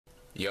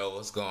Yo,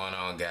 what's going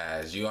on,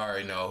 guys? You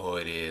already know who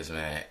it is,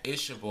 man.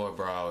 It's your boy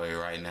Broadway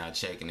right now,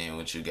 checking in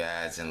with you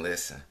guys. And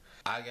listen,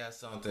 I got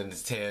something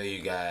to tell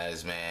you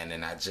guys, man.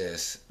 And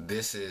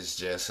this is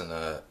just an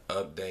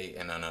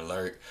update and an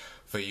alert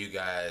for you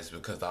guys,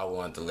 because I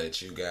wanted to let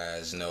you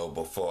guys know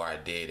before I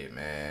did it,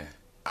 man.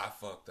 I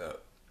fucked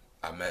up.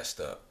 I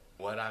messed up.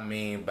 What I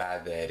mean by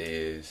that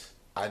is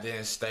I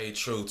didn't stay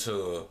true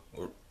to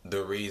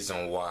the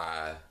reason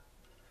why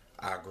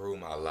I grew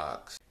my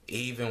locks.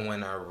 Even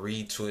when I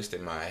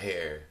retwisted my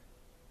hair,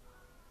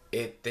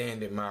 it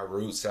thinned my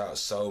roots out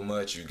so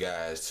much, you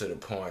guys, to the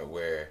point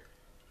where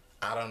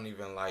I don't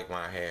even like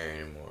my hair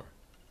anymore.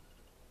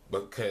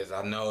 Because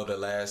I know the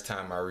last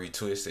time I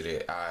retwisted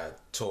it, I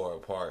tore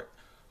apart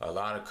a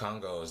lot of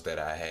Congos that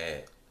I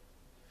had,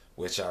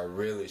 which I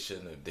really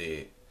shouldn't have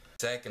did.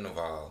 Second of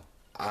all,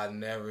 I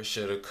never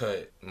should have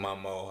cut my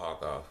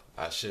mohawk off.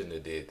 I shouldn't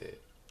have did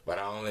that. But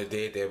I only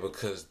did that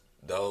because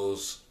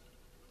those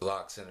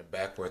locks in the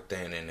back were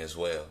thinning as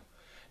well.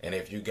 And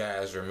if you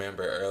guys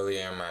remember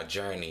earlier in my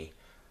journey,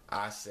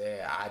 I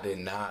said I did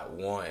not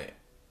want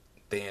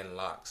thin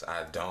locks.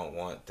 I don't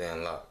want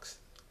thin locks.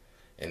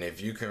 And if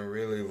you can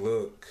really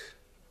look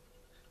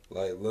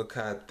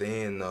how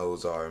thin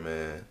those are,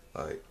 man.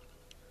 Like,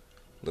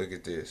 look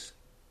at this.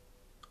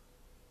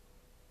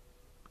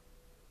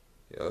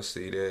 Y'all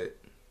see that?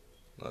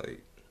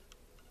 Like,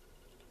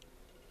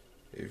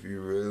 if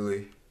you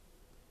really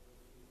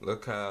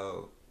look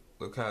how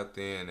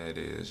thin that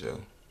is, yo.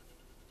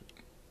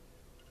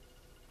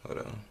 Hold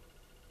on.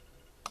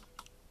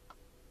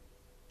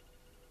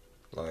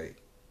 Like,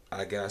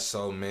 I got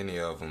so many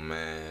of them,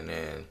 man,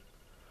 and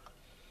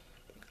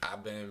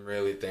I've been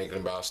really thinking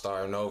about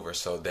starting over,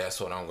 so that's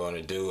what I'm going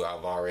to do.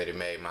 I've already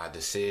made my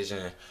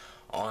decision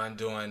on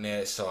doing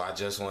that, so I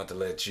just want to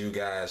let you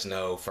guys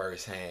know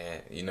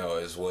firsthand,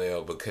 as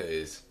well,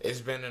 because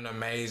it's been an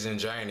amazing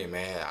journey,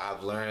 man.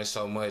 I've learned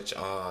so much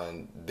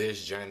on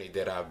this journey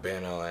that I've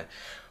been on,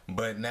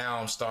 but now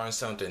I'm starting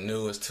something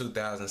new. It's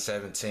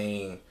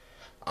 2017.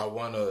 I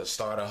want to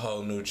start a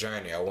whole new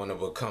journey. I want to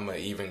become an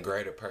even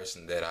greater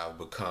person that I've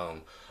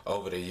become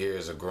over the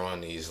years of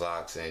growing these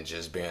locks and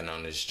just being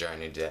on this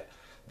journey that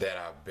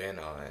I've been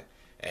on.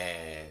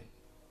 And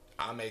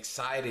I'm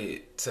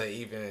excited to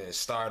even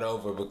start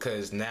over,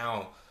 because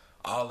now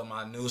all of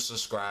my new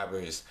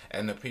subscribers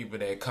and the people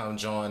that come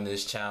join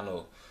this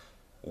channel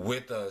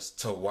with us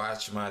to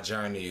watch my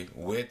journey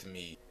with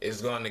me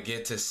is going to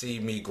get to see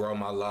me grow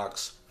my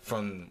locks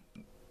from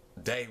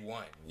day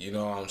one, you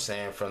know what I'm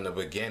saying, from the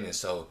beginning.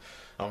 So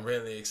I'm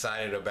really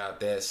excited about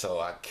that. So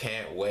I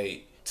can't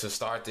wait to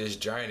start this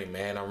journey,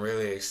 man. I'm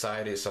really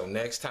excited. So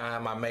next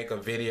time I make a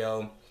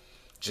video,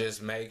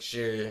 just make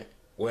sure,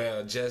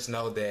 just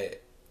know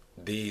that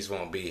these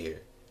won't be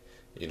here,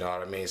 you know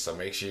what I mean? So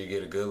make sure you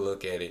get a good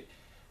look at it.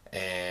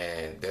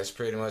 And that's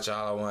pretty much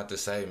all I want to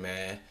say,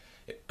 man.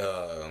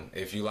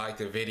 If you like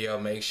the video,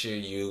 make sure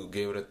you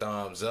give it a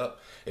thumbs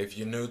up. If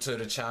you're new to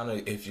the channel,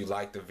 if you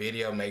like the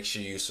video, make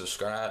sure you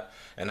subscribe.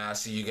 And I'll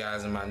see you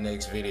guys in my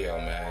next video,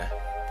 man.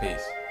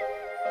 Peace.